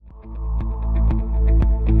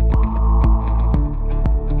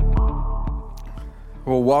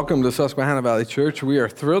Well, welcome to Susquehanna Valley Church. We are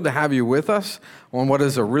thrilled to have you with us on what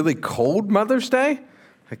is a really cold Mother's Day.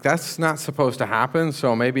 Like, that's not supposed to happen,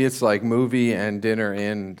 so maybe it's like movie and dinner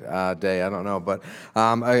and day, I don't know. But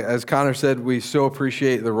as Connor said, we so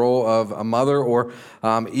appreciate the role of a mother or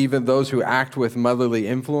even those who act with motherly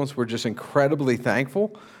influence. We're just incredibly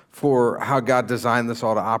thankful for how God designed this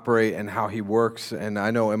all to operate and how he works. And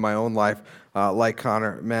I know in my own life, like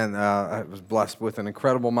Connor, man, I was blessed with an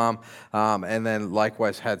incredible mom, and then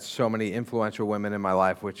likewise had so many influential women in my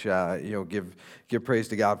life, which give praise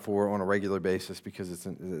to God for on a regular basis because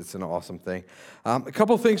it's an awesome thing. A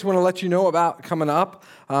couple of things I want to let you know about coming up,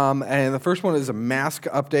 and the first one is a mask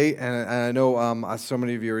update, and I know so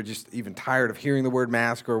many of you are just even tired of hearing the word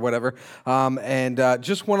mask or whatever, and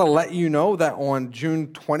just want to let you know that on June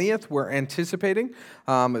 20th, we're anticipating,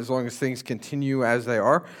 as long as things continue as they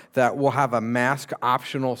are, that we'll have a mask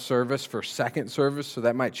optional service for second service, so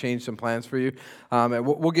that might change some plans for you. And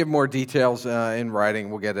we'll give more details in writing.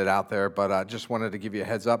 We'll get it out there, but just wanted to give you a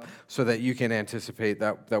heads up so that you can anticipate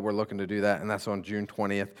that we're looking to do that, and that's on June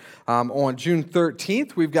 20th. On June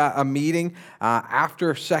 13th, we've got a meeting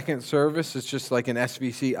after second service. It's just like an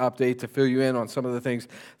SVC update to fill you in on some of the things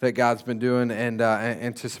that God's been doing and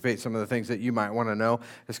anticipate some of the things that you might want to know.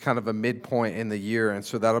 It's kind of a midpoint in the year, and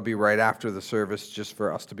so that'll be right after the service just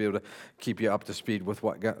for us to be able to keep you up to speed with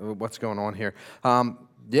what's going on here.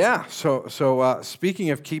 So speaking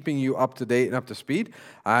of keeping you up to date and up to speed,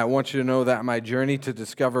 I want you to know that my journey to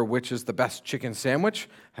discover which is the best chicken sandwich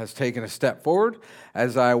has taken a step forward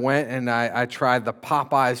as I went and I tried the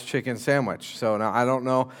Popeyes chicken sandwich. So now I don't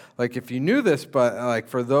know, like, if you knew this, but like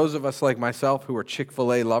for those of us like myself who are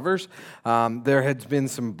Chick-fil-A lovers, there has been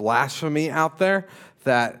some blasphemy out there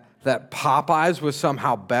that Popeyes was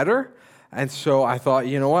somehow better. And so I thought,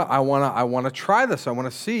 you know what, I want to try this. I want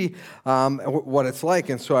to see what it's like.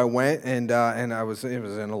 And so I went, and it was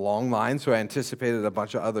in a long line. So I anticipated a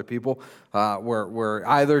bunch of other people were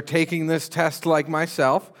either taking this test like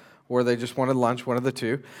myself, or they just wanted lunch, one of the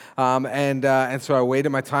two. And so I waited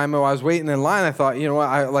my time. While I was waiting in line, I thought, you know what,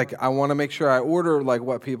 I want to make sure I order like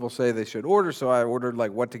what people say they should order. So I ordered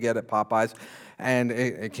like what to get at Popeyes. And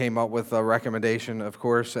it came up with a recommendation, of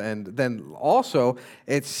course. And then also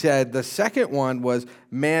it said the second one was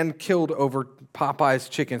man killed over Popeye's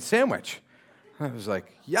chicken sandwich. I was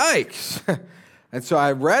like, yikes. And so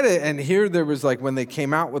I read it, and here there was like, when they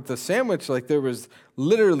came out with the sandwich, like there was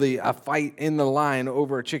literally a fight in the line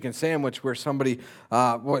over a chicken sandwich where somebody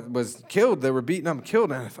was killed. They were beaten up and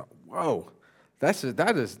killed. And I thought, whoa,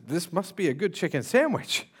 this must be a good chicken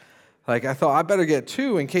sandwich. Like, I thought, I better get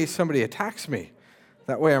two in case somebody attacks me.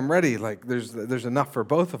 That way I'm ready. Like, there's enough for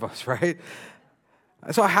both of us, right?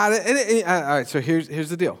 So I had it. And all right, so here's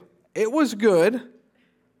the deal. It was good.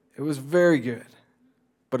 It was very good.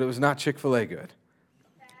 But it was not Chick-fil-A good.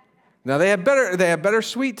 Now, they had better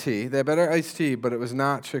sweet tea. They had better iced tea, but it was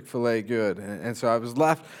not Chick-fil-A good. And so I was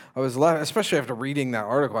left, especially after reading that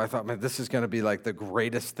article, I thought, man, this is going to be like the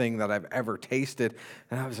greatest thing that I've ever tasted.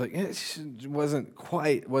 And I was like, it wasn't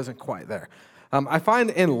quite there. I find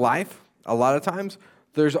in life, a lot of times,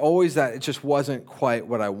 there's always that it just wasn't quite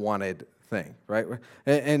what I wanted thing, right?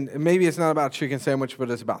 And maybe it's not about chicken sandwich, but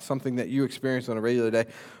it's about something that you experience on a regular day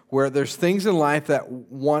where there's things in life that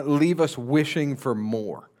leave us wishing for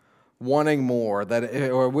more. Wanting more,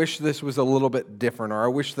 or I wish this was a little bit different, or I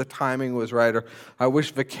wish the timing was right, or I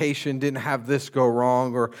wish vacation didn't have this go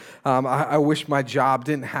wrong, or I wish my job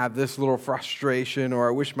didn't have this little frustration, or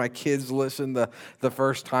I wish my kids listened the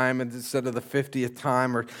first time instead of the 50th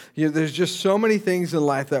time, or there's just so many things in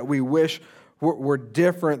life that we wish were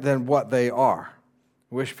different than what they are.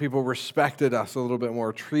 Wish people respected us a little bit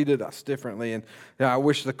more, treated us differently. And I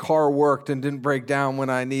wish the car worked and didn't break down when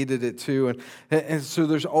I needed it to. And so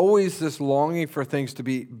there's always this longing for things to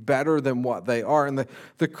be better than what they are. And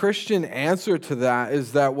the Christian answer to that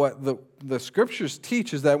is that what the scriptures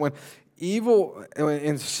teach is that when evil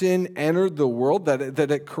and sin entered the world,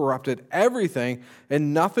 that it corrupted everything,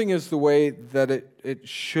 and nothing is the way that it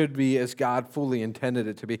should be as God fully intended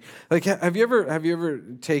it to be. Like, have you ever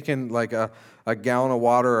taken like a gallon of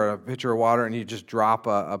water or a pitcher of water and you just drop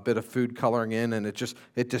a bit of food coloring in and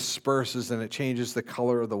it disperses and it changes the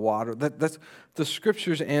color of the water? That's the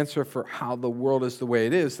scripture's answer for how the world is the way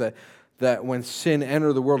it is, that when sin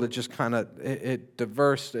entered the world, it just kind of, it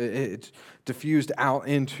diffused out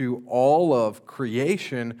into all of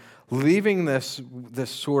creation, leaving this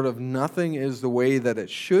sort of nothing is the way that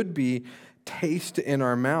it should be taste in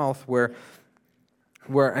our mouth, where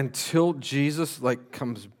where until Jesus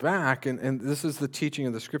comes back, and this is the teaching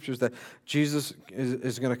of the scriptures, that Jesus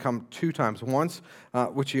is going to come 2 times. Once,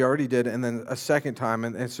 which he already did, and then a second time.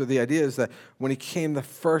 And so the idea is that when he came the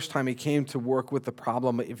first time, he came to work with the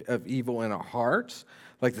problem of evil in our hearts,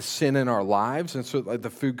 like the sin in our lives, and so like the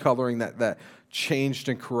food coloring that changed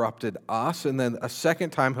and corrupted us. And then a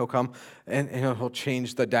second time he'll come and he'll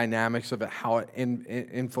change the dynamics of it, how it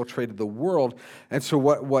infiltrated the world. And so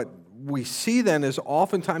what we see then is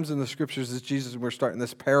oftentimes in the scriptures as Jesus, we're starting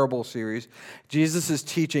this parable series, Jesus is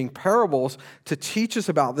teaching parables to teach us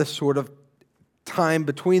about this sort of time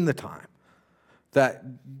between the time. That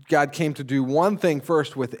God came to do one thing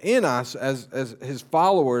first within us as his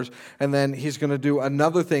followers, and then he's going to do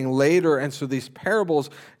another thing later. And so these parables,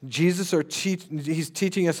 he's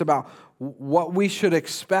teaching us about what we should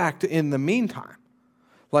expect in the meantime.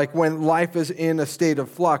 Like when life is in a state of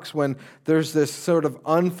flux, when there's this sort of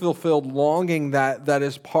unfulfilled longing that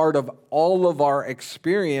is part of all of our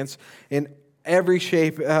experience in every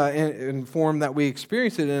shape and form that we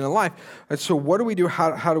experience it in life. And so what do we do?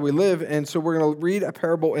 How do we live? And so we're going to read a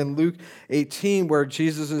parable in Luke 18 where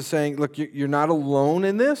Jesus is saying, look, you're not alone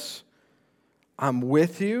in this. I'm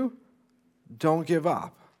with you. Don't give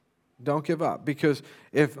up. Don't give up. Because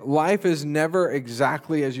if life is never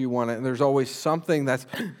exactly as you want it, and there's always something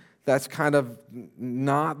that's kind of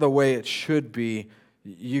not the way it should be,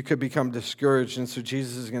 you could become discouraged. And so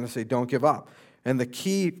Jesus is going to say, don't give up. And the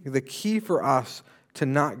key for us to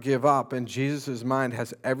not give up in Jesus' mind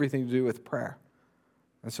has everything to do with prayer.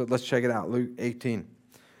 And so let's check it out, Luke 18.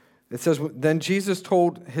 It says, then Jesus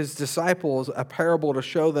told his disciples a parable to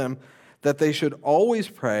show them that they should always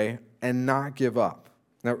pray and not give up.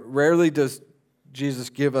 Now, rarely does Jesus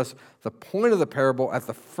give us the point of the parable at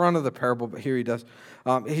the front of the parable, but here he does.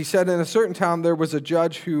 He said, in a certain town there was a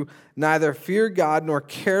judge who neither feared God nor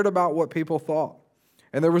cared about what people thought.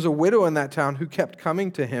 And there was a widow in that town who kept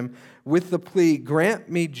coming to him with the plea, grant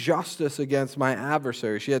me justice against my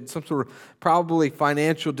adversary. She had some sort of probably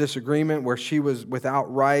financial disagreement where she was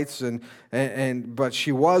without rights, but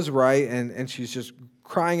she was right, and she's just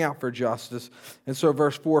crying out for justice. And so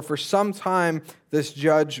verse 4, for some time this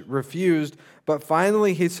judge refused, but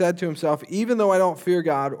finally he said to himself, even though I don't fear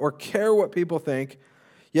God or care what people think,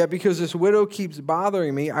 yet because this widow keeps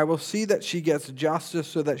bothering me, I will see that she gets justice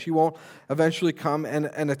so that she won't eventually come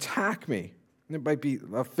and attack me. It might be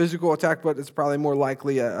a physical attack, but it's probably more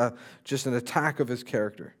likely just an attack of his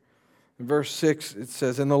character. In verse 6, it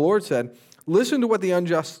says, and the Lord said, listen to what the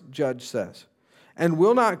unjust judge says. And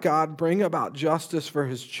will not God bring about justice for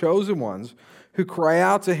his chosen ones who cry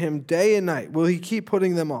out to him day and night? Will he keep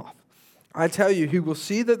putting them off? I tell you, he will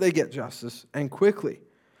see that they get justice, and quickly.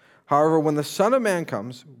 However, when the Son of Man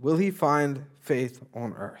comes, will he find faith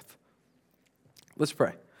on earth? Let's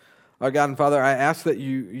pray. Our God and Father, I ask that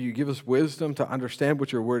you give us wisdom to understand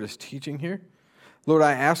what your word is teaching here. Lord,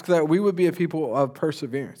 I ask that we would be a people of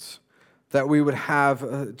perseverance, that we would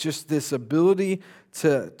have just this ability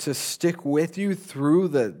to stick with you through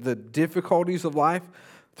the difficulties of life,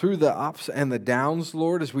 through the ups and the downs,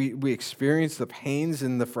 Lord, as we experience the pains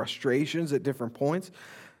and the frustrations at different points,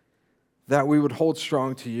 that we would hold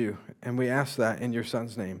strong to you. And we ask that in your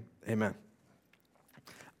Son's name. Amen.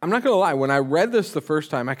 I'm not going to lie. When I read this the first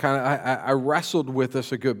time, I wrestled with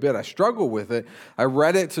this a good bit. I struggled with it. I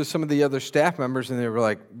read it to some of the other staff members, and they were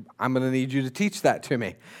like, I'm going to need you to teach that to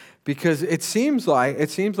me. Because it seems like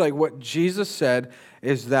what Jesus said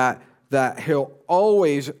is that he'll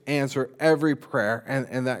always answer every prayer,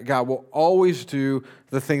 and that God will always do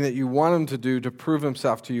the thing that you want him to do to prove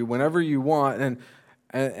himself to you whenever you want.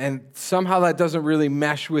 And somehow that doesn't really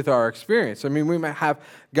mesh with our experience. I mean, we might have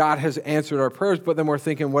God has answered our prayers, but then we're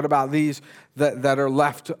thinking, what about these that are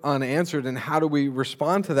left unanswered, and how do we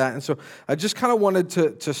respond to that? And so I just kind of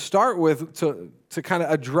wanted to start with, to kind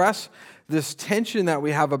of address this tension that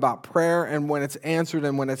we have about prayer and when it's answered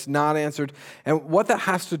and when it's not answered, and what that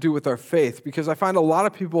has to do with our faith. Because I find a lot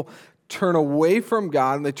of people turn away from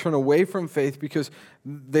God and they turn away from faith because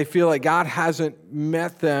they feel like God hasn't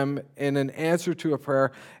met them in an answer to a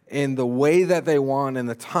prayer in the way that they want, in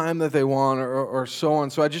the time that they want, or so on.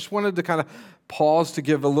 So I just wanted to kind of pause to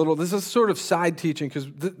give a little, this is sort of side teaching because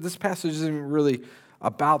this passage isn't really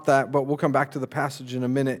about that, but we'll come back to the passage in a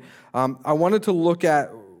minute. I wanted to look at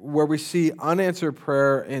where we see unanswered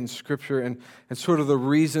prayer in Scripture and sort of the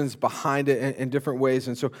reasons behind it in different ways.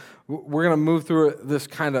 And so we're going to move through this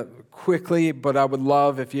kind of quickly, but I would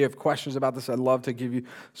love, if you have questions about this, I'd love to give you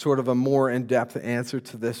sort of a more in-depth answer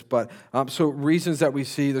to this. But so reasons that we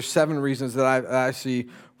see, there's 7 reasons that I see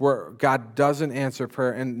where God doesn't answer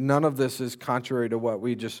prayer, and none of this is contrary to what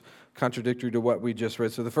we just contradictory to what we just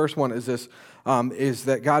read. So the first one is this, is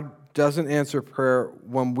that God doesn't answer prayer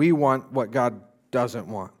when we want what God doesn't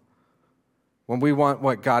want. When we want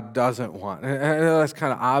what God doesn't want. And I know that's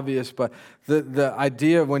kind of obvious, but the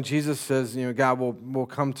idea of when Jesus says, God will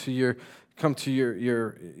come to your come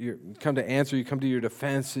to answer you, come to your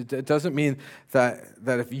defense, it doesn't mean that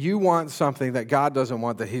if you want something that God doesn't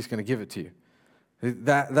want, that he's going to give it to you.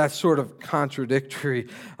 That's sort of contradictory.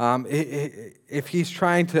 If he's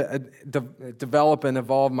trying to develop and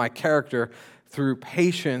evolve my character through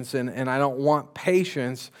patience, and I don't want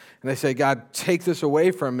patience, and I say, God, take this away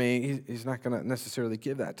from me, he's not going to necessarily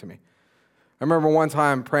give that to me. I remember one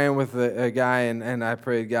time praying with a guy, and I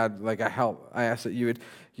prayed, God, I asked that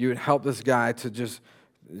you would help this guy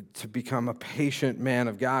to become a patient man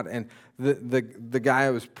of God. And the guy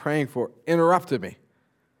I was praying for interrupted me.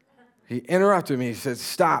 He interrupted me. He said,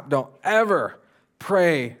 stop, don't ever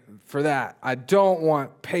pray for that. I don't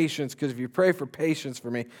want patience, because if you pray for patience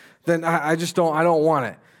for me, then I don't want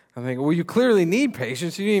it. I'm thinking, well, you clearly need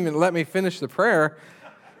patience. You didn't even let me finish the prayer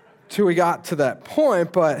till we got to that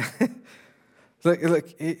point. But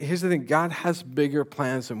look, here's the thing. God has bigger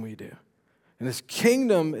plans than we do. And his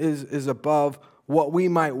kingdom is above what we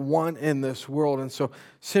might want in this world. And so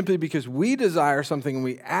simply because we desire something and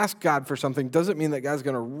we ask God for something doesn't mean that God's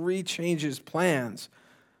going to rechange his plans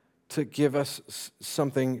to give us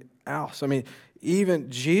something else. I mean,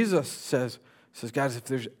 even Jesus says, guys, if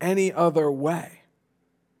there's any other way,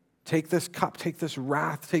 take this cup, take this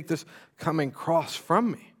wrath, take this coming cross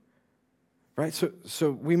from me. Right?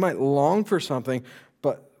 So we might long for something,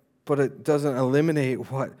 but it doesn't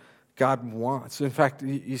eliminate what God wants. In fact,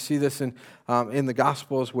 you see this in the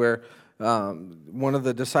Gospels where one of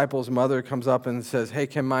the disciples' mother comes up and says, hey,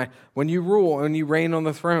 when you rule and you reign on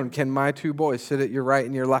the throne, can my two boys sit at your right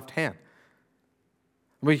and your left hand?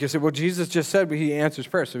 Well, you can say, well, Jesus just said he answers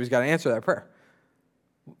prayer, so he's got to answer that prayer.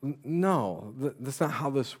 No, that's not how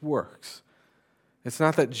this works. It's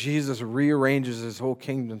not that Jesus rearranges his whole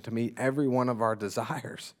kingdom to meet every one of our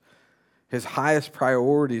desires. His highest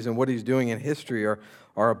priorities and what he's doing in history are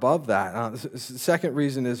above that. The second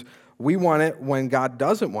reason is we want it when God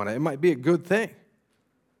doesn't want it. It might be a good thing,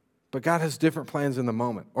 but God has different plans in the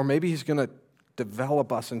moment. Or maybe he's going to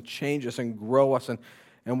develop us and change us and grow us, and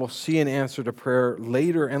we'll see an answer to prayer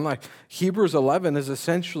later in life. Hebrews 11 is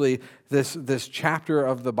essentially this chapter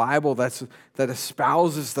of the Bible that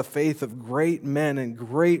espouses the faith of great men and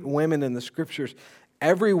great women in the Scriptures.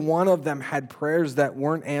 Every one of them had prayers that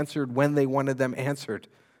weren't answered when they wanted them answered.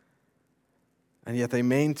 And yet they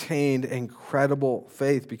maintained incredible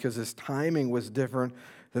faith because his timing was different.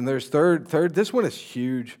 Then there's third, this one is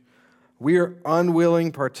huge. We are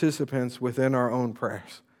unwilling participants within our own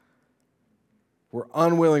prayers. We're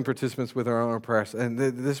unwilling participants with our own prayers. And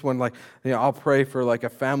this one, I'll pray for a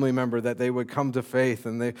family member that they would come to faith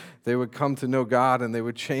and they would come to know God and they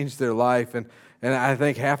would change their life. And I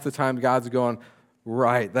think half the time God's going,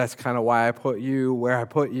 right, that's kind of why I put you where I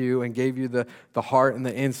put you and gave you the heart and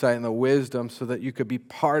the insight and the wisdom so that you could be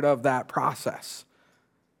part of that process.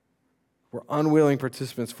 We're unwilling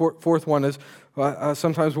participants. Fourth one is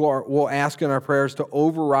sometimes we'll ask in our prayers to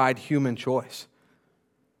override human choice.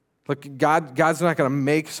 Look, God's not going to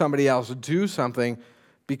make somebody else do something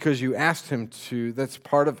because you asked him to. That's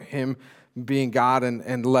part of him being God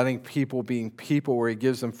and letting people being people, where he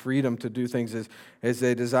gives them freedom to do things as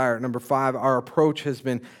they desire. Number 5, our approach has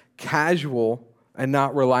been casual and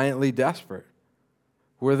not reliantly desperate,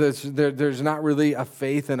 where there's not really a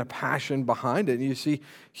faith and a passion behind it. And you see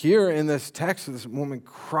here in this text, this woman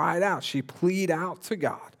cried out. She pleaded out to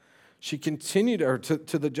God. She continued, or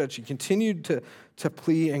to the judge, she continued to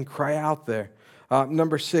plead and cry out there.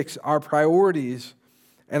 Number 6, our priorities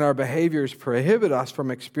and our behaviors prohibit us from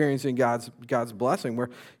experiencing God's blessing, where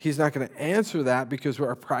he's not going to answer that because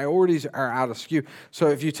our priorities are out of skew. So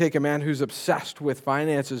if you take a man who's obsessed with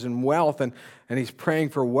finances and wealth, and he's praying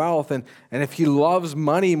for wealth, and if he loves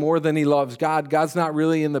money more than he loves God, God's not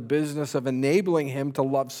really in the business of enabling him to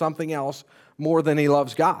love something else more than he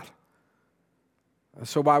loves God.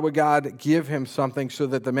 So why would God give him something so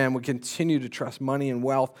that the man would continue to trust money and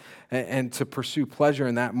wealth and to pursue pleasure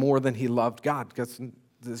in that more than he loved God? Because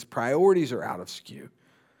his priorities are out of skew.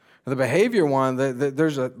 The behavior one,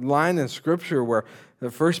 there's a line in Scripture where the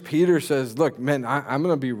 1 Peter says, look, man, I'm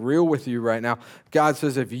going to be real with you right now. God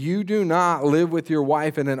says, if you do not live with your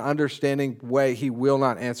wife in an understanding way, he will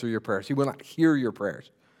not answer your prayers. He will not hear your prayers.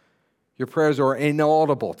 Your prayers are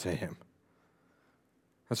inaudible to him.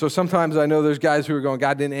 And so sometimes I know there's guys who are going,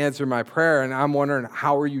 God didn't answer my prayer, and I'm wondering,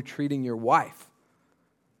 how are you treating your wife?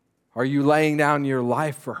 Are you laying down your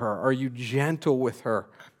life for her? Are you gentle with her?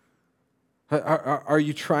 Are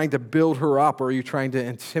you trying to build her up, or are you trying to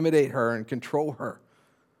intimidate her and control her?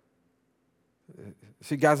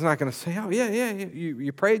 See, God's not going to say, oh, yeah,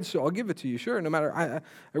 you prayed, so I'll give it to you. Sure, no matter, I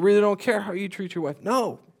really don't care how you treat your wife.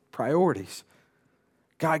 No, priorities.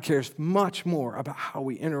 God cares much more about how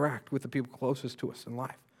we interact with the people closest to us in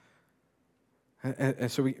life.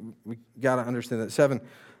 And so we got to understand that. 7,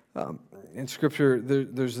 in Scripture,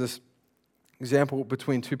 there's this example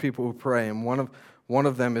between two people who pray, and one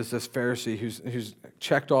of them is this Pharisee who's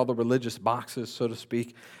checked all the religious boxes, so to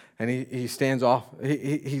speak, and he stands off.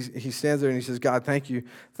 He stands there and he says, God, thank you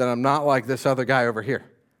that I'm not like this other guy over here.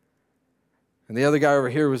 And the other guy over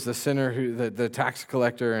here was the sinner, the tax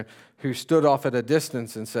collector, who stood off at a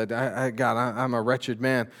distance and said, God, I'm a wretched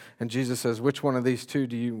man. And Jesus says, which one of these two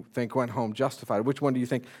do you think went home justified? Which one do you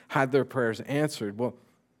think had their prayers answered? Well,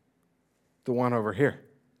 the one over here.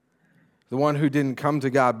 The one who didn't come to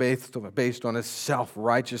God based on his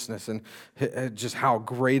self-righteousness and just how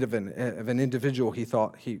great of an individual he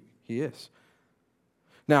thought he is.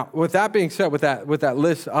 Now, with that being said, with that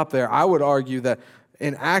list up there, I would argue that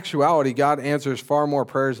in actuality, God answers far more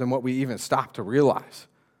prayers than what we even stop to realize.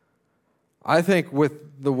 I think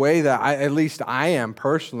with the way that at least I am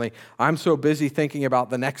personally, I'm so busy thinking about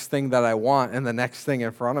the next thing that I want and the next thing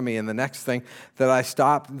in front of me and the next thing that I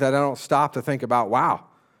don't stop to think about, wow,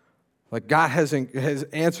 like God has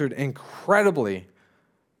answered incredibly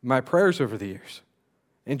my prayers over the years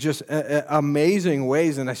in just amazing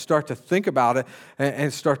ways. And I start to think about it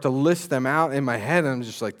and start to list them out in my head. And I'm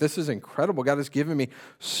just like, this is incredible. God has given me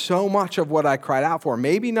so much of what I cried out for.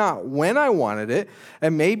 Maybe not when I wanted it,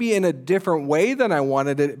 and maybe in a different way than I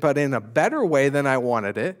wanted it, but in a better way than I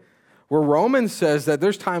wanted it. Where Romans says that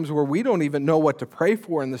there's times where we don't even know what to pray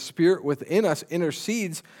for, and the Spirit within us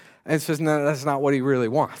intercedes and says, no, that's not what he really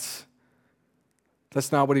wants.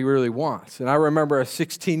 That's not what he really wants. And I remember a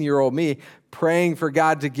 16-year-old me praying for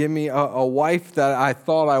God to give me a wife that I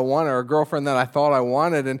thought I wanted, or a girlfriend that I thought I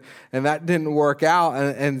wanted, and that didn't work out.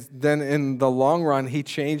 And then in the long run, he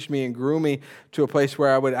changed me and grew me to a place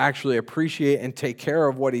where I would actually appreciate and take care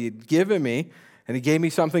of what he had given me, and he gave me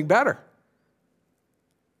something better.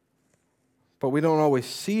 But we don't always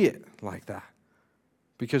see it like that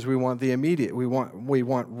because we want the immediate. We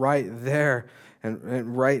want right there.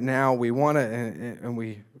 And right now, we want it, and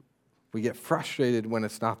we get frustrated when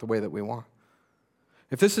it's not the way that we want.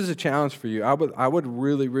 If this is a challenge for you, I would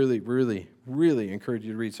really, really, really, really encourage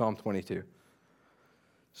you to read Psalm 22.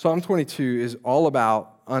 Psalm 22 is all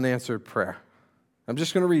about unanswered prayer. I'm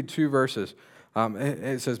just going to read 2 verses.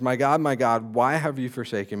 It says, my God, why have you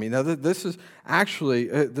forsaken me? Now, this is actually,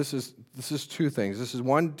 this is 2 things. This is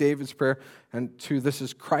 1, David's prayer, and 2, this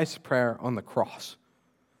is Christ's prayer on the cross.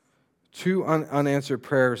 2 unanswered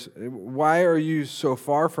prayers. Why are you so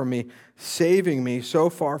far from me, saving me, so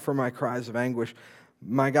far from my cries of anguish?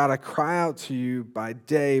 My God, I cry out to you by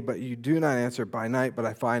day, but you do not answer, by night, but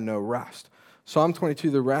I find no rest. Psalm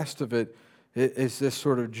 22, the rest of it is this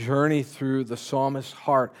sort of journey through the psalmist's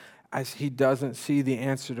heart as he doesn't see the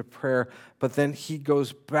answer to prayer, but then he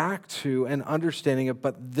goes back to an understanding of,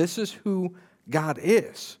 but this is who God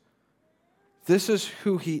is. This is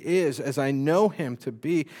who he is as I know him to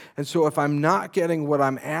be. And so if I'm not getting what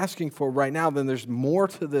I'm asking for right now, then there's more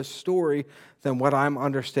to this story than what I'm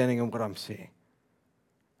understanding and what I'm seeing.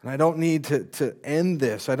 And I don't need to end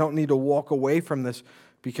this. I don't need to walk away from this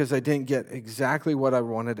because I didn't get exactly what I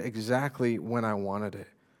wanted, exactly when I wanted it.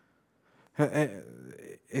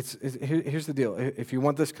 Here's the deal. If you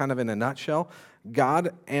want this kind of in a nutshell,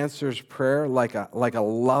 God answers prayer like a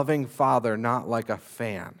loving father, not like a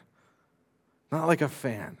fan. Not like a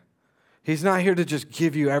fan. He's not here to just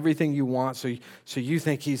give you everything you want so you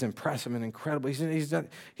think he's impressive and incredible.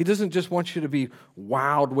 He doesn't just want you to be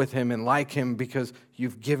wowed with him and like him because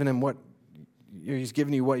he's given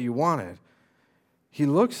you what you wanted. He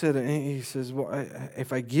looks at it and he says, well,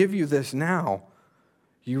 if I give you this now,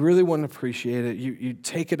 you really wouldn't appreciate it. You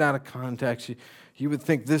take it out of context. You would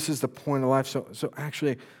think this is the point of life. So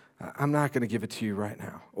actually, I'm not going to give it to you right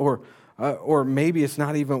now. Or maybe it's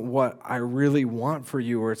not even what I really want for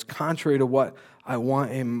you, or it's contrary to what I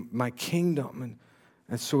want in my kingdom.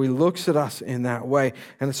 And so he looks at us in that way.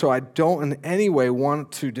 And so I don't in any way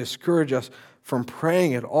want to discourage us from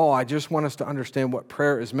praying at all. I just want us to understand what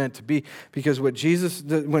prayer is meant to be. Because when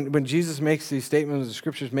Jesus makes these statements, the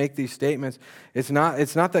scriptures make these statements, it's not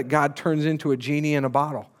that God turns into a genie in a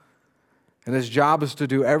bottle. And his job is to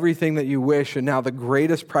do everything that you wish. And now the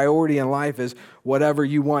greatest priority in life is whatever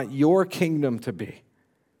you want your kingdom to be.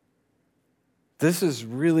 This is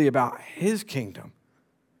really about his kingdom.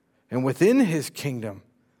 And within his kingdom,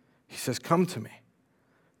 he says, come to me.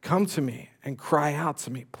 Come to me and cry out to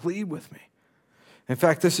me. Plead with me. In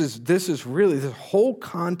fact, this is really the whole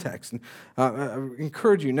context. And I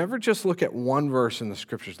encourage you, never just look at one verse in the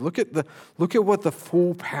scriptures. Look at what the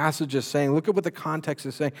full passage is saying. Look at what the context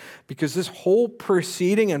is saying. Because this whole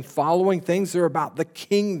preceding and following things, they're about the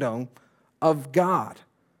kingdom of God.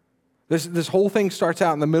 This whole thing starts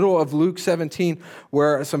out in the middle of Luke 17,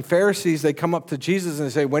 where some Pharisees, they come up to Jesus and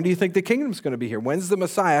they say, when do you think the kingdom's going to be here? When's the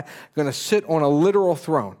Messiah going to sit on a literal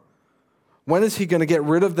throne? When is he going to get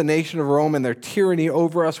rid of the nation of Rome and their tyranny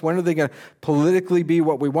over us? When are they going to politically be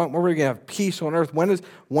what we want? When are we going to have peace on earth?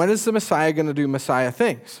 When is the Messiah going to do Messiah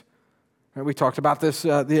things? Right, we talked about this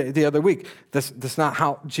the other week. That's not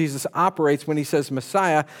how Jesus operates when he says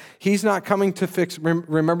Messiah. He's not coming to fix,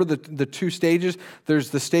 remember the two stages? There's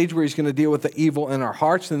the stage where he's going to deal with the evil in our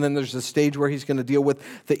hearts, and then there's the stage where he's going to deal with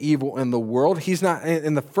the evil in the world. He's not,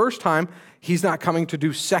 in the first time, he's not coming to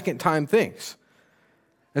do second-time things.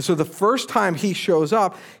 And so the first time he shows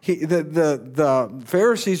up, the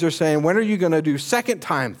Pharisees are saying, when are you going to do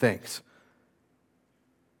second-time things?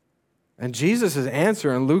 And Jesus'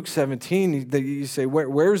 answer in Luke 17, you say,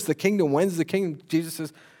 where's the kingdom? When's the kingdom? Jesus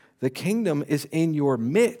says, the kingdom is in your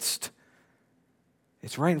midst.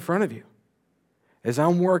 It's right in front of you. As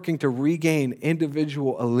I'm working to regain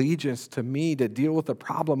individual allegiance to me, to deal with the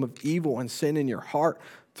problem of evil and sin in your heart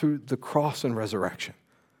through the cross and resurrection.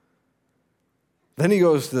 Then he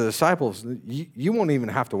goes to the disciples, you won't even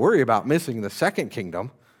have to worry about missing the second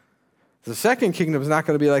kingdom. The second kingdom is not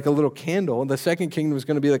going to be like a little candle. The second kingdom is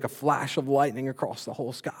going to be like a flash of lightning across the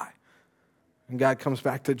whole sky. And God comes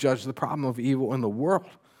back to judge the problem of evil in the world.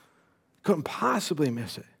 Couldn't possibly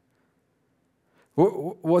miss it.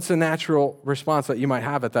 What's the natural response that you might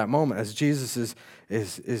have at that moment as Jesus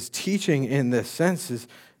is teaching in this sense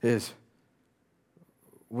is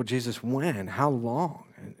well, Jesus, when? How long?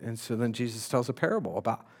 And so then Jesus tells a parable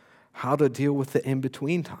about how to deal with the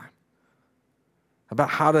in-between time, about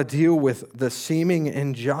how to deal with the seeming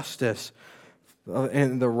injustice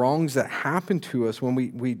and the wrongs that happen to us when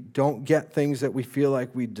we don't get things that we feel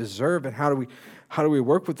like we deserve, and how do we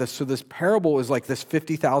work with this? So this parable is like this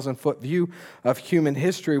 50,000-foot view of human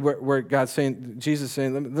history where Jesus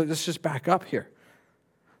saying, let's just back up here.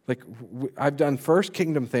 Like, I've done first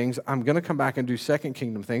kingdom things. I'm going to come back and do second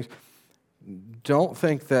kingdom things. Don't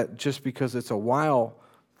think that just because it's a while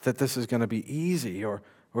that this is going to be easy, or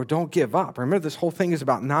don't give up. Remember, this whole thing is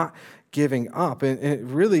about not giving up. And it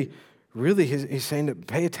really, he's saying to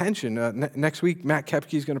pay attention. Next week, Matt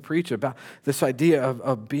Kepke is going to preach about this idea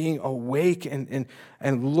of being awake and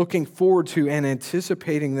looking forward to and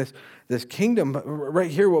anticipating this kingdom. But right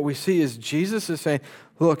here, what we see is Jesus is saying,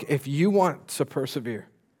 look, if you want to persevere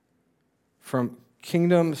from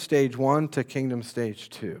kingdom stage 1 to kingdom stage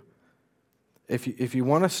 2, if you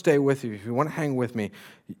want to stay with you, if you want to hang with me,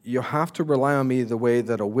 you'll have to rely on me the way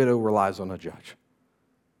that a widow relies on a judge.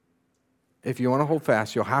 If you want to hold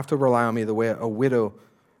fast, you'll have to rely on me the way a widow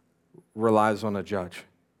relies on a judge.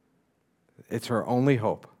 It's her only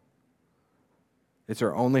hope. It's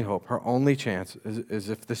her only hope. Her only chance is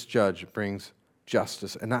if this judge brings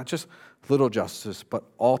justice, and not just little justice, but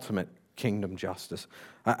ultimate kingdom justice.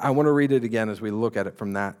 I want to read it again as we look at it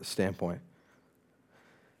from that standpoint.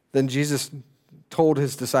 Then Jesus told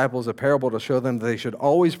his disciples a parable to show them that they should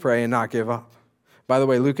always pray and not give up. By the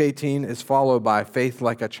way, Luke 18 is followed by faith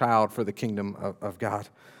like a child for the kingdom of God.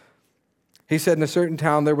 He said, in a certain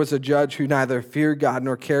town there was a judge who neither feared God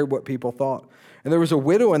nor cared what people thought. And there was a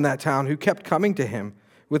widow in that town who kept coming to him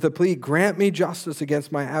with a plea, grant me justice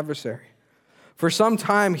against my adversary. For some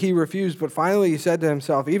time he refused, but finally he said to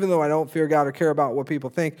himself, even though I don't fear God or care about what people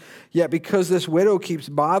think, yet because this widow keeps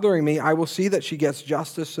bothering me, I will see that she gets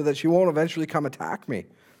justice so that she won't eventually come attack me.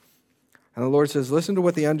 And the Lord says, listen to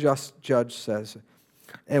what the unjust judge says.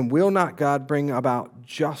 And will not God bring about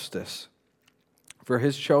justice for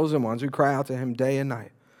his chosen ones who cry out to him day and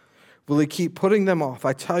night? Will he keep putting them off?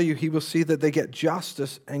 I tell you, he will see that they get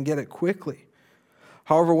justice and get it quickly.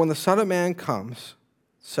 However, when the Son of Man comes,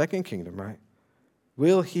 second kingdom, right?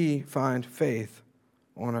 Will he find faith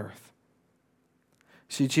on earth?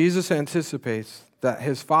 See, Jesus anticipates that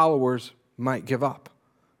his followers might give up,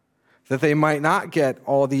 that they might not get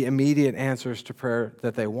all the immediate answers to prayer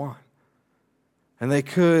that they want. And they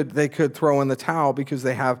could throw in the towel because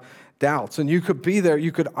they have doubts. And you could be there,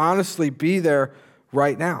 you could honestly be there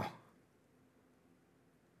right now.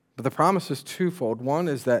 But the promise is twofold. One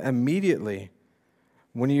is that immediately,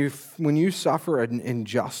 when you suffer an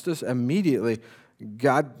injustice, immediately,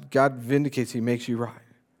 God vindicates, he makes you right.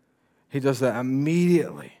 He does that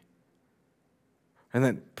immediately. And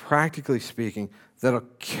then, practically speaking, that'll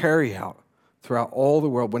carry out throughout all the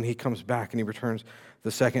world when he comes back and he returns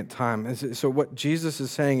the second time. And so what Jesus is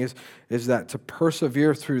saying is that to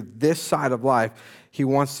persevere through this side of life, he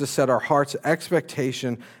wants to set our heart's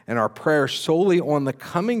expectation and our prayer solely on the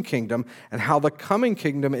coming kingdom and how the coming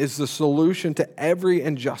kingdom is the solution to every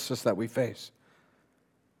injustice that we face.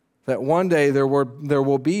 That one day there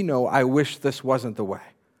will be no, I wish this wasn't the way.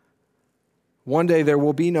 One day there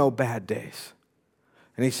will be no bad days.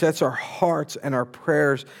 And he sets our hearts and our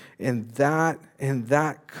prayers in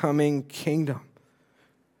that coming kingdom.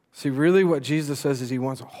 See, really what Jesus says is he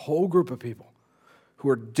wants a whole group of people who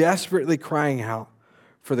are desperately crying out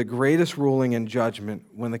for the greatest ruling and judgment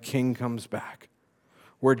when the king comes back,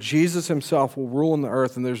 where Jesus himself will rule in the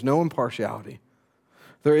earth and there's no impartiality.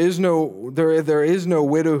 There is no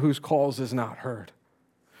widow whose cause is not heard.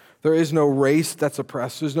 There is no race that's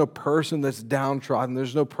oppressed. There's no person that's downtrodden.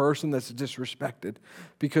 There's no person that's disrespected.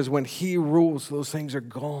 Because when he rules, those things are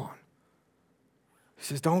gone. He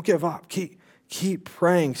says, don't give up. Keep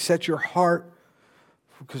praying. Set your heart.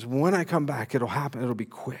 Because when I come back, it'll happen. It'll be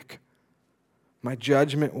quick. My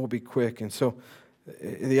judgment will be quick. And so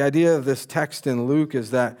the idea of this text in Luke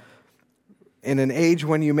is that in an age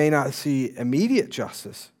when you may not see immediate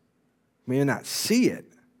justice, you may not see it,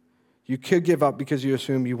 you could give up because you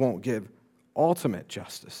assume you won't give ultimate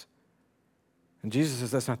justice. And Jesus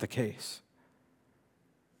says that's not the case.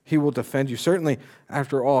 He will defend you. Certainly,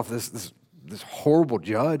 after all, if this horrible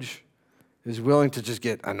judge is willing to just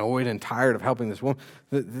get annoyed and tired of helping this woman,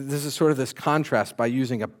 this is sort of this contrast by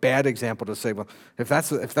using a bad example to say, well, if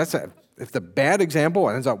the bad example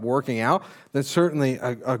ends up working out, then certainly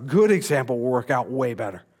a good example will work out way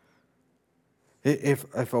better.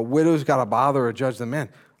 If a widow's got to bother or judge the man,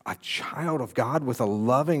 a child of God with a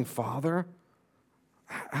loving father,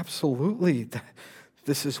 absolutely,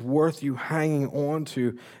 this is worth you hanging on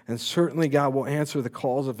to, and certainly God will answer the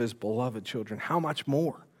calls of his beloved children. How much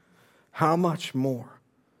more? How much more?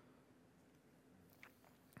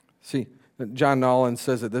 See, John Nolan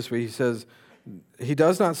says it this way. He says, he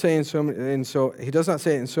does not say it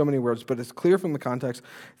in so many words, but it's clear from the context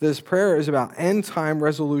that his prayer is about end-time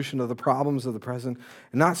resolution of the problems of the present,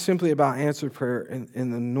 and not simply about answered prayer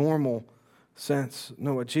in the normal sense.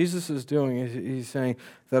 No, what Jesus is doing is he's saying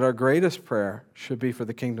that our greatest prayer should be for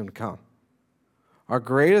the kingdom to come. Our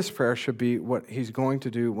greatest prayer should be what he's going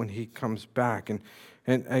to do when he comes back. And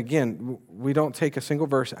again, we don't take a single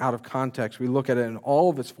verse out of context. We look at it in all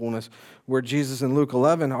of its fullness, where Jesus in Luke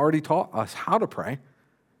 11 already taught us how to pray.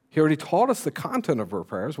 He already taught us the content of our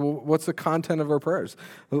prayers. Well, what's the content of our prayers?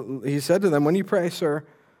 He said to them, when you pray,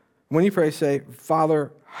 say,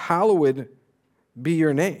 Father, hallowed be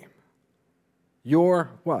your name. Your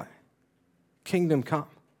what? Kingdom come.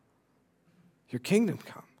 Your kingdom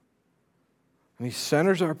come. And he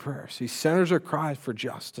centers our prayers. He centers our cries for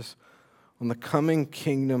justice on the coming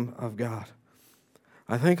kingdom of God.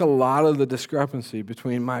 I think a lot of the discrepancy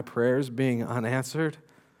between my prayers being unanswered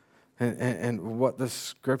and what the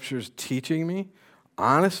Scripture's teaching me,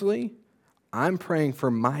 honestly, I'm praying for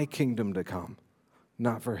my kingdom to come,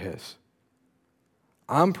 not for his.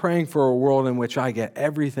 I'm praying for a world in which I get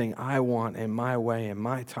everything I want in my way, in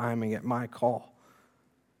my timing, at my call.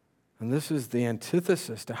 And this is the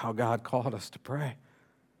antithesis to how God called us to pray.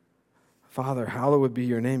 Father, hallowed be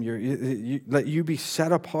your name. Let you be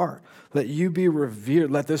set apart. Let you be revered.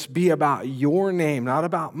 Let this be about your name, not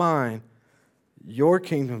about mine. Your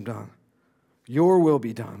kingdom done. Your will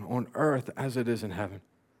be done on earth as it is in heaven.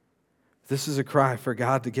 This is a cry for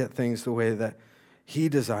God to get things the way that he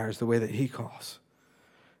desires, the way that he calls.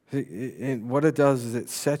 And what it does is it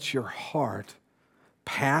sets your heart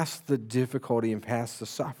past the difficulty and past the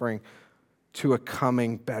suffering to a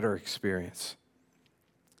coming better experience.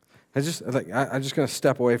 I'm just going to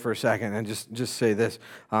step away for a second and just say this.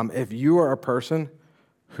 If you are a person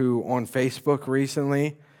who on Facebook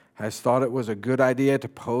recently has thought it was a good idea to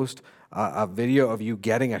post a video of you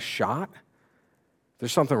getting a shot,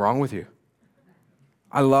 there's something wrong with you.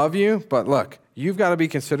 I love you, but look, you've got to be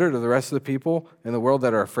considerate of the rest of the people in the world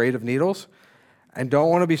that are afraid of needles and don't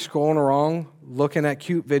want to be scrolling around looking at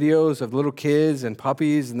cute videos of little kids and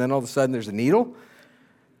puppies, and then all of a sudden there's a needle.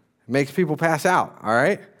 It makes people pass out, all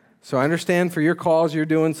right? So I understand for your cause you're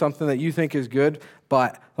doing something that you think is good,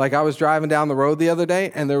 but like I was driving down the road the other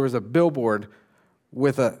day and there was a billboard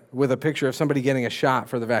with a picture of somebody getting a shot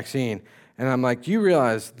for the vaccine. And I'm like, do you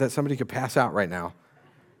realize that somebody could pass out right now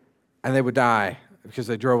and they would die because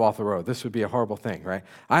they drove off the road? This would be a horrible thing, right?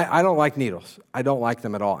 I don't like needles. I don't like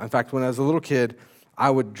them at all. In fact, when I was a little kid,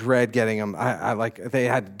 I would dread getting them. They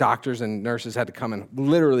had doctors and nurses had to come and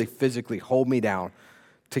literally physically hold me down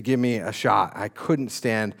to give me a shot. I couldn't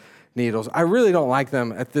stand needles. I really don't like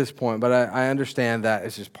them at this point, but I understand that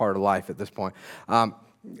it's just part of life at this point.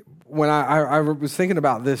 When I was thinking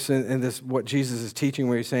about this and this, what Jesus is teaching,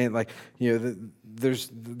 where he's saying, like,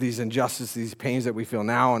 there's these injustices, these pains that we feel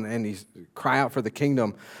now, and he's cry out for the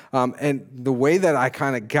kingdom. And the way that I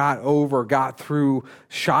kind of got through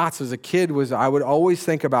shots as a kid was I would always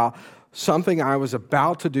think about something I was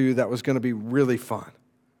about to do that was going to be really fun.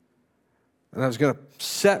 And I was going to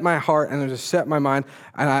set my heart and just set my mind.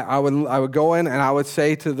 And I would go in and I would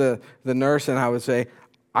say to the nurse, and I would say,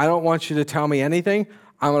 I don't want you to tell me anything.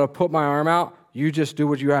 I'm going to put my arm out. You just do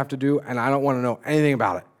what you have to do, and I don't want to know anything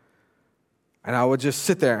about it. And I would just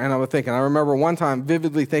sit there and I would think. And I remember one time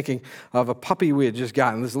vividly thinking of a puppy we had just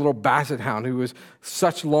gotten, this little basset hound who was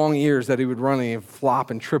such long ears that he would run and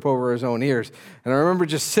flop and trip over his own ears. And I remember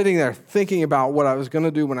just sitting there thinking about what I was going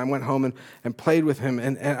to do when I went home and played with him.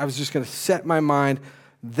 And I was just going to set my mind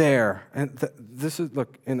there. And this is,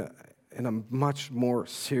 look, in a much more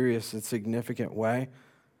serious and significant way,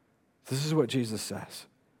 this is what Jesus says,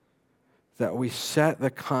 that we set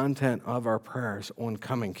the content of our prayers on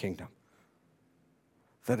coming kingdom.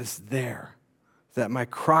 That it's there, that my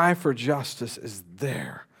cry for justice is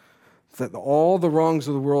there, that all the wrongs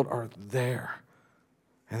of the world are there.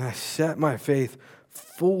 And I set my faith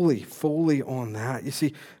fully on that. You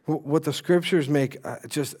see, what the scriptures make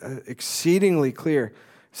just exceedingly clear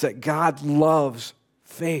is that God loves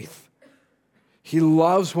faith. He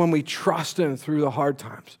loves when we trust him through the hard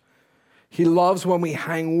times. He loves when we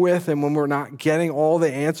hang with him, when we're not getting all the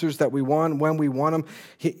answers that we want, when we want them.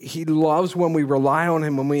 He loves when we rely on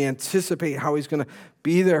him, when we anticipate how he's going to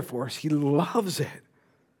be there for us. He loves it.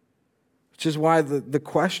 Which is why the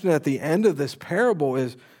question at the end of this parable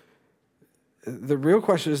is, the real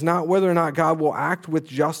question is not whether or not God will act with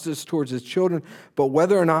justice towards his children, but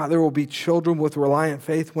whether or not there will be children with reliant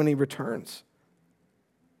faith when he returns.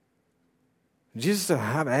 Jesus doesn't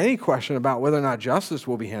have any question about whether or not justice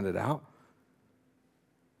will be handed out.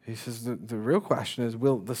 He says the real question is,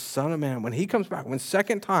 will the Son of Man, when he comes back, when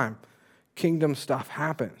second time kingdom stuff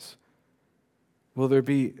happens, will there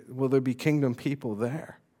be kingdom people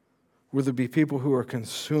there? Will there be people who are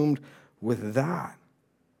consumed with that?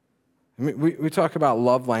 I mean, we talk about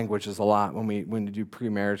love languages a lot when we do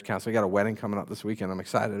pre-marriage counseling. I got a wedding coming up this weekend I'm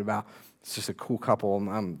excited about. It's just a cool couple.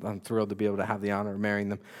 I'm thrilled to be able to have the honor of marrying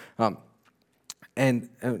them. And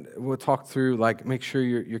we'll talk through, like, make sure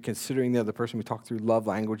you're considering the other person. We talk through love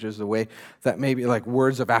languages, the way that maybe, like,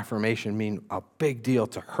 words of affirmation mean a big deal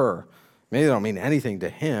to her. Maybe they don't mean anything to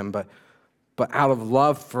him, but out of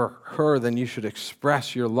love for her, then you should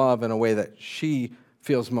express your love in a way that she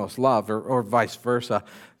feels most loved, or vice versa,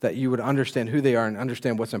 that you would understand who they are and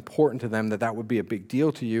understand what's important to them, that would be a big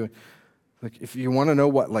deal to you. Like, if you want to know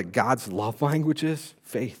what, like, God's love language is,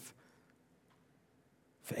 faith.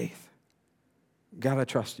 Faith. God, I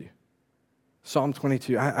trust you. Psalm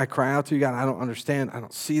 22, I cry out to you, God, I don't understand, I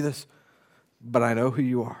don't see this, but I know who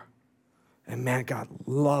you are. And man, God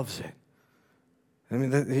loves it. I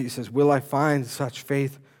mean, he says, will I find such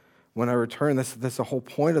faith when I return? That's the whole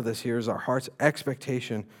point of this here, is our heart's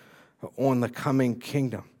expectation on the coming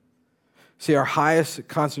kingdom. See, our highest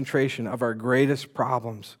concentration of our greatest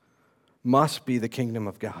problems must be the kingdom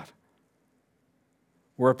of God,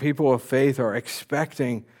 where people of faith are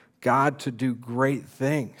expecting God to do great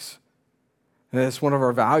things. And that's one of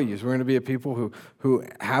our values. We're going to be a people who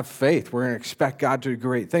have faith. We're going to expect God to do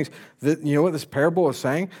great things. You know what this parable is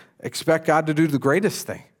saying? Expect God to do the greatest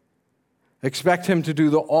thing. Expect him to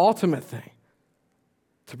do the ultimate thing,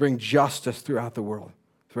 to bring justice throughout the world,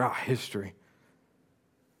 throughout history.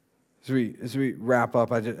 As we wrap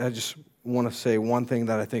up, I just want to say one thing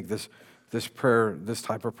that I think this prayer, this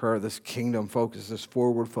type of prayer, this kingdom focus, this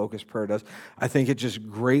forward focused prayer does. I think it just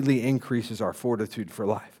greatly increases our fortitude for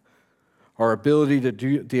life. Our ability to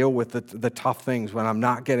deal with the tough things when I'm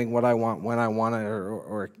not getting what I want, when I want it,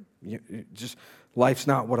 or just life's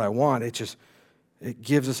not what I want. It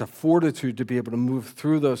gives us a fortitude to be able to move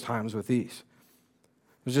through those times with ease.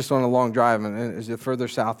 I was just on a long drive, and as the further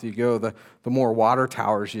south you go, the more water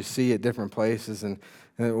towers you see at different places, and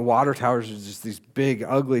water towers are just these big,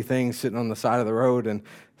 ugly things sitting on the side of the road, and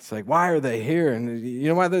it's like, why are they here? And you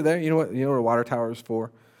know why they're there? You know what a water tower is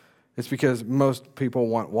for? It's because most people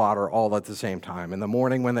want water all at the same time, in the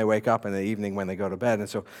morning when they wake up, and in the evening when they go to bed. And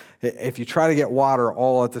so if you try to get water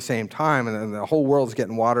all at the same time, and the whole world's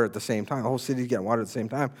getting water at the same time, the whole city's getting water at the same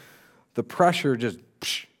time, the pressure just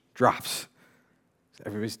drops.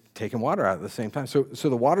 Everybody's taking water out at the same time. So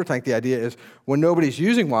the water tank, the idea is when nobody's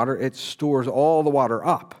using water, it stores all the water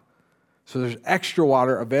up. So there's extra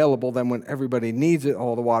water available. Then when everybody needs it,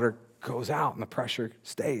 all the water goes out and the pressure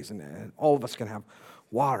stays, and all of us can have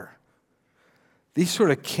water. these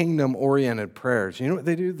sort of kingdom-oriented prayers, you know what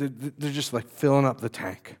they do? They're just like filling up the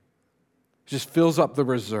tank. It just fills up the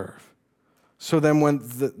reserve. So then when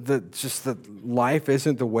the life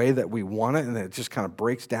isn't the way that we want it, and it just kind of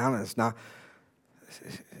breaks down, and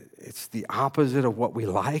it's the opposite of what we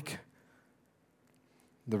like,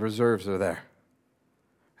 the reserves are there.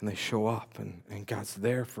 And they show up, and God's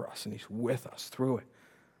there for us, and he's with us through it.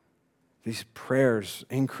 These prayers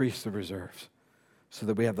increase the reserves so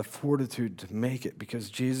that we have the fortitude to make it,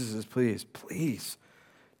 because Jesus is please,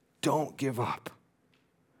 don't give up.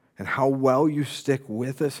 And how well you stick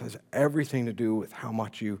with this has everything to do with how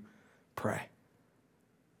much you pray.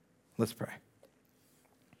 Let's pray.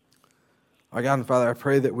 Our God and Father, I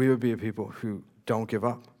pray that we would be a people who don't give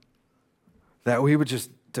up, that we would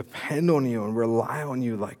just depend on you and rely on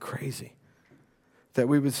you like crazy, that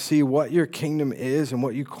we would see what your kingdom is and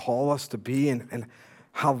what you call us to be, and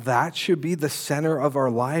how that should be the center of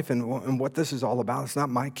our life and what this is all about. It's not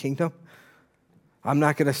my kingdom. I'm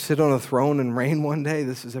not going to sit on a throne and reign one day.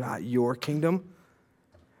 This is about your kingdom.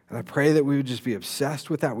 And I pray that we would just be obsessed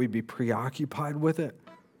with that. We'd be preoccupied with it.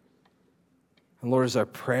 And Lord, as our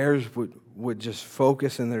prayers would just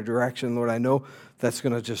focus in their direction, Lord, I know that's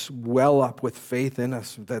going to just well up with faith in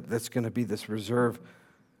us, that's going to be this reserve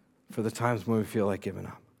for the times when we feel like giving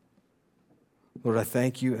up. Lord, I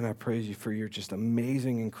thank you and I praise you for your just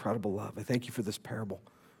amazing, incredible love. I thank you for this parable.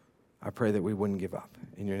 I pray that we wouldn't give up.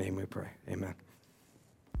 In your name we pray. Amen.